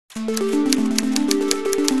Now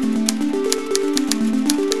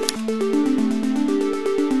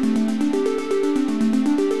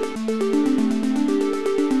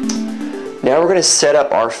we're going to set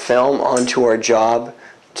up our film onto our job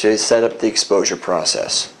to set up the exposure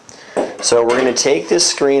process. So we're going to take this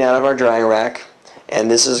screen out of our drying rack,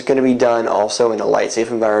 and this is going to be done also in a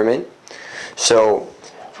light-safe environment. So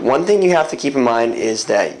one thing you have to keep in mind is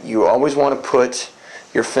that you always want to put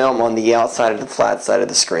your film on the outside of the flat side of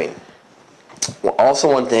the screen. Well,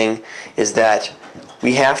 also one thing is that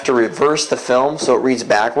we have to reverse the film so it reads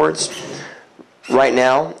backwards. Right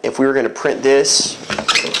now, if we were going to print this,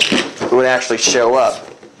 it would actually show up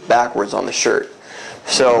backwards on the shirt.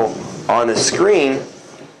 So on the screen,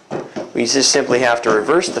 we just simply have to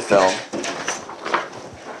reverse the film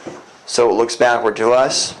so it looks backward to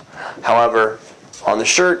us. However, on the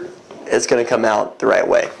shirt, it's going to come out the right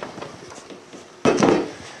way.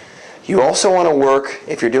 You also want to work,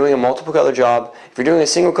 if you're doing a multiple color job, if you're doing a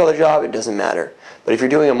single color job, it doesn't matter. But if you're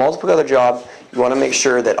doing a multiple color job, you want to make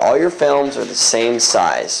sure that all your films are the same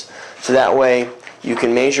size. So that way you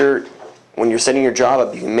can measure, when you're setting your job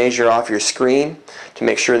up, you can measure off your screen to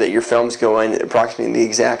make sure that your films go in approximately the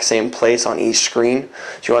exact same place on each screen.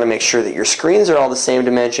 So you want to make sure that your screens are all the same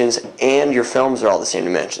dimensions and your films are all the same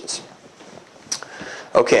dimensions.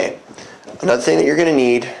 Okay, another thing that you're going to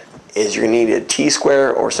need is you're going to need a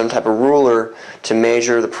T-square or some type of ruler to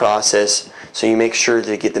measure the process, so you make sure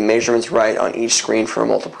to get the measurements right on each screen for a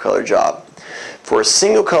multiple color job. For a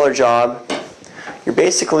single color job, you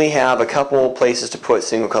basically have a couple places to put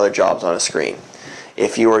single color jobs on a screen.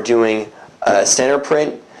 If you are doing a center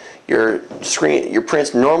print, your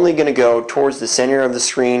print's normally going to go towards the center of the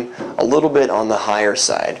screen, a little bit on the higher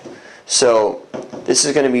side. So this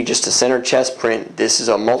is going to be just a center chest print. This is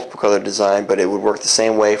a multiple color design, but it would work the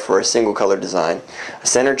same way for a single color design. A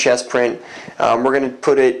center chest print, we're going to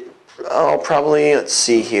put it, probably, let's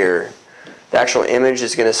see here. The actual image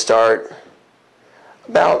is going to start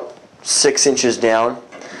about 6 inches down.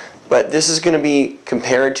 But this is going to be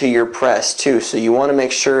compared to your press too, so you want to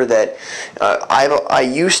make sure that I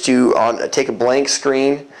used to take a blank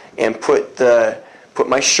screen and put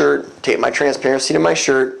my shirt, take my transparency to my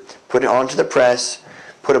shirt, put it onto the press,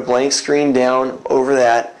 put a blank screen down over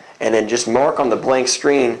that, and then just mark on the blank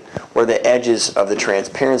screen where the edges of the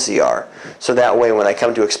transparency are. So that way when I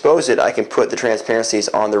come to expose it, I can put the transparencies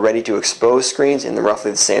on the ready to expose screens in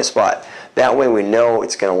roughly the same spot. That way we know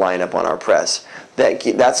it's going to line up on our press.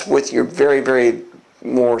 That's with your very, very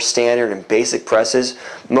more standard and basic presses.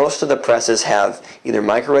 Most of the presses have either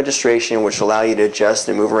micro registration, which allow you to adjust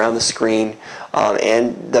and move around the screen,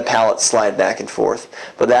 and the palette slide back and forth.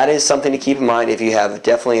 But that is something to keep in mind if you have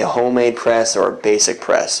definitely a homemade press or a basic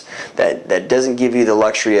press that doesn't give you the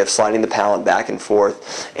luxury of sliding the palette back and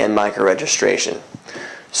forth and micro registration.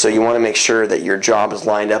 So you want to make sure that your job is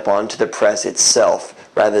lined up onto the press itself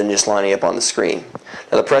rather than just lining up on the screen.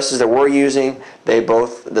 Now the presses that we're using,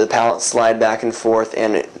 the palette slide back and forth,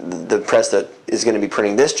 and the press that is going to be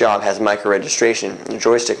printing this job has micro registration,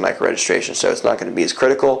 joystick micro registration, so it's not going to be as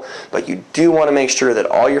critical, but you do want to make sure that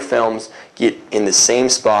all your films get in the same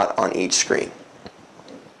spot on each screen.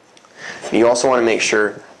 And you also want to make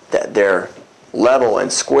sure that they're level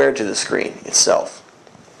and square to the screen itself.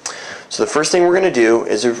 So the first thing we're going to do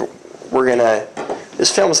is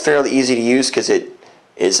this film is fairly easy to use because it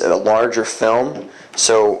is a larger film,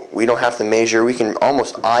 so we don't have to measure. We can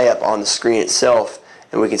almost eye up on the screen itself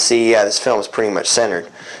and we can see, yeah, this film is pretty much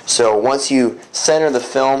centered. So once you center the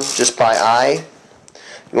film just by eye,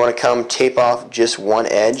 you want to come tape off just one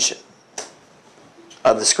edge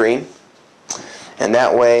of the screen, and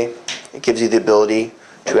that way it gives you the ability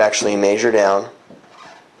to actually measure down.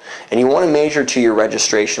 And you want to measure to your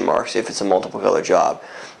registration marks if it's a multiple color job,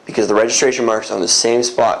 because the registration marks are on the same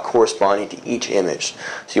spot corresponding to each image.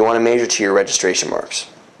 So you want to measure to your registration marks.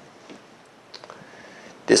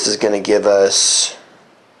 This is going to give us,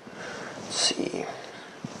 let's see,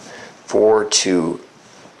 4 to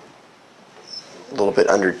a little bit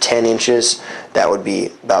under 10 inches. That would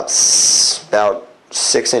be about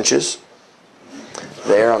 6 inches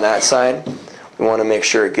there on that side. We want to make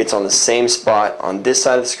sure it gets on the same spot on this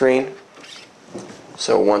side of the screen.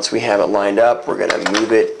 So once we have it lined up, we're going to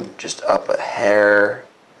move it just up a hair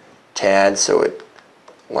tad so it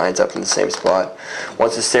lines up in the same spot.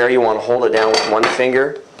 Once it's there, you want to hold it down with one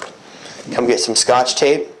finger. Come get some Scotch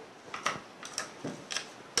tape.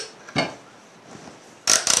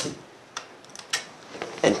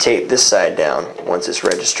 And tape this side down once it's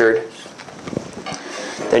registered.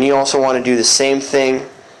 Then you also want to do the same thing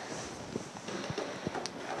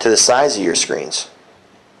to the sides of your screens.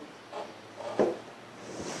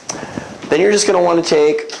 Then you're just going to want to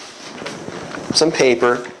take some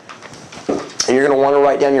paper, and you're going to want to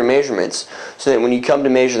write down your measurements so that when you come to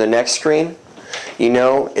measure the next screen, you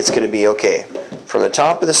know it's going to be okay. From the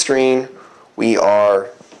top of the screen, we are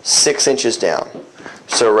 6 inches down.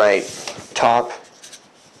 So write top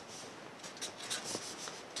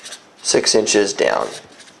 6 inches down.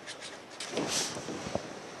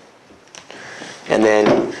 And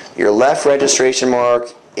then your left registration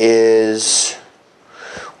mark is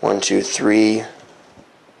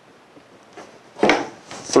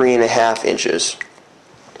 3.5 inches.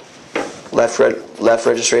 Left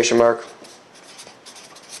registration mark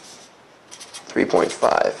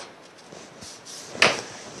 3.5.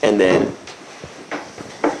 And then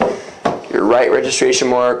your right registration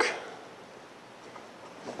mark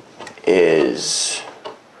is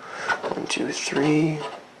 3.25.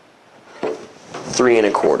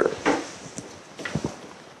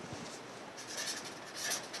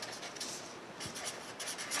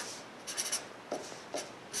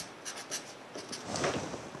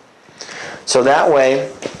 So that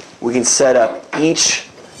way we can set up each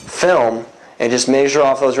film and just measure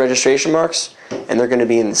off those registration marks, and they're going to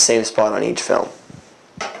be in the same spot on each film.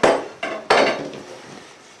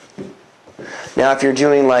 Now if you're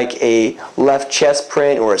doing like a left chest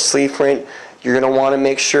print or a sleeve print, you're going to want to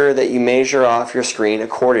make sure that you measure off your screen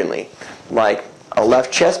accordingly. Like a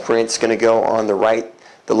left chest print is going to go on the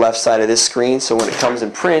left side of this screen, so when it comes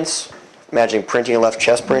and prints, imagine printing a left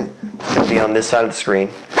chest print, it's going to be on this side of the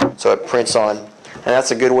screen, so it prints on. And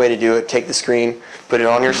that's a good way to do it. Take the screen, put it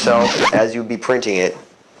on yourself as you'd be printing it.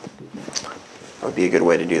 That would be a good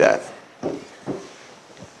way to do that.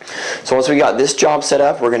 So once we got this job set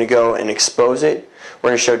up, we're going to go and expose it.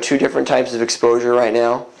 We're going to show 2 different types of exposure right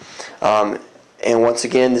now. And once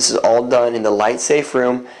again, this is all done in the light safe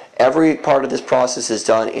room. Every part of this process is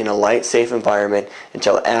done in a light safe environment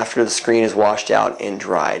until after the screen is washed out and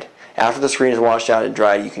dried. After the screen is washed out and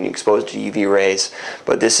dried, you can expose it to UV rays,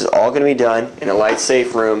 but this is all going to be done in a light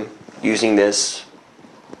safe room using this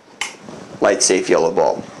light safe yellow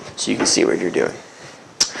bulb, so you can see what you're doing.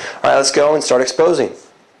 Alright, let's go and start exposing.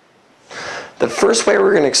 The first way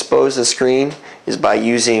we're going to expose the screen is by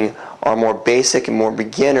using our more basic and more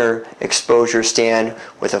beginner exposure stand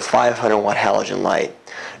with a 500 watt halogen light.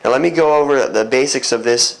 Now let me go over the basics of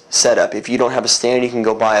this setup. If you don't have a stand, you can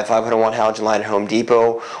go buy a 500 watt halogen light at Home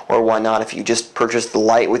Depot or whatnot. If you just purchase the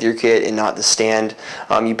light with your kit and not the stand,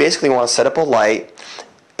 you basically want to set up a light,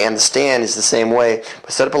 and the stand is the same way,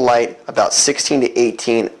 but set up a light about 16 to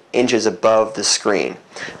 18 inches above the screen.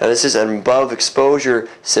 Now this is an above exposure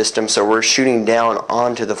system, so we're shooting down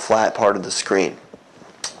onto the flat part of the screen.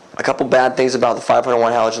 A couple bad things about the 500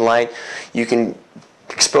 watt halogen light: you can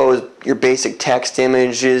expose your basic text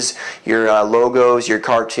images, your logos, your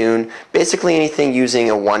cartoon, basically anything using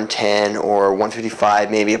a 110 or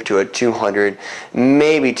 155, maybe up to a 200,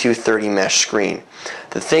 maybe 230 mesh screen.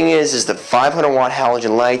 The thing is the 500 watt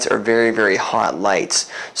halogen lights are very, very hot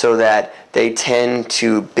lights, so that they tend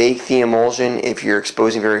to bake the emulsion if you're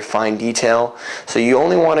exposing very fine detail. So you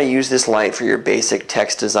only want to use this light for your basic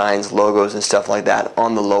text designs, logos, and stuff like that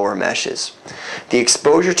on the lower meshes. The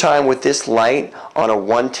exposure time with this light on a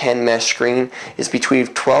 110 mesh screen is between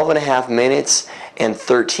 12.5 minutes and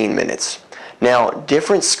 13 minutes. Now,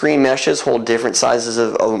 different screen meshes hold different sizes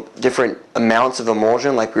of different amounts of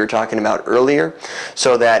emulsion, like we were talking about earlier,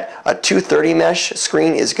 so that a 230 mesh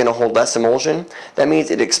screen is going to hold less emulsion. That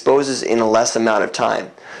means it exposes in a less amount of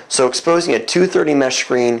time. So exposing a 230 mesh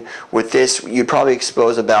screen with this, you'd probably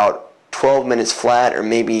expose about 12 minutes flat, or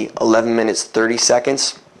maybe 11 minutes 30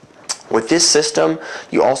 seconds. With this system,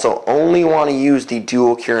 you also only want to use the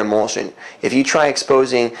dual cure emulsion. If you try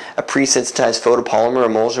exposing a pre-sensitized photopolymer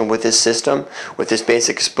emulsion with this system, with this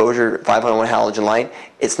basic exposure 500 watt halogen light,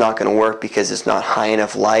 it's not going to work because it's not high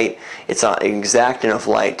enough light, it's not exact enough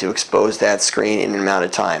light to expose that screen in an amount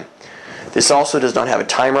of time. This also does not have a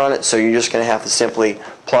timer on it, so you're just going to have to simply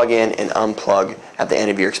plug in and unplug at the end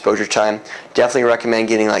of your exposure time. Definitely recommend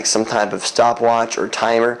getting like some type of stopwatch or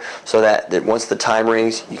timer, so that once the time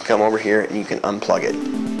rings, you can come over here and you can unplug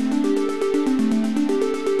it.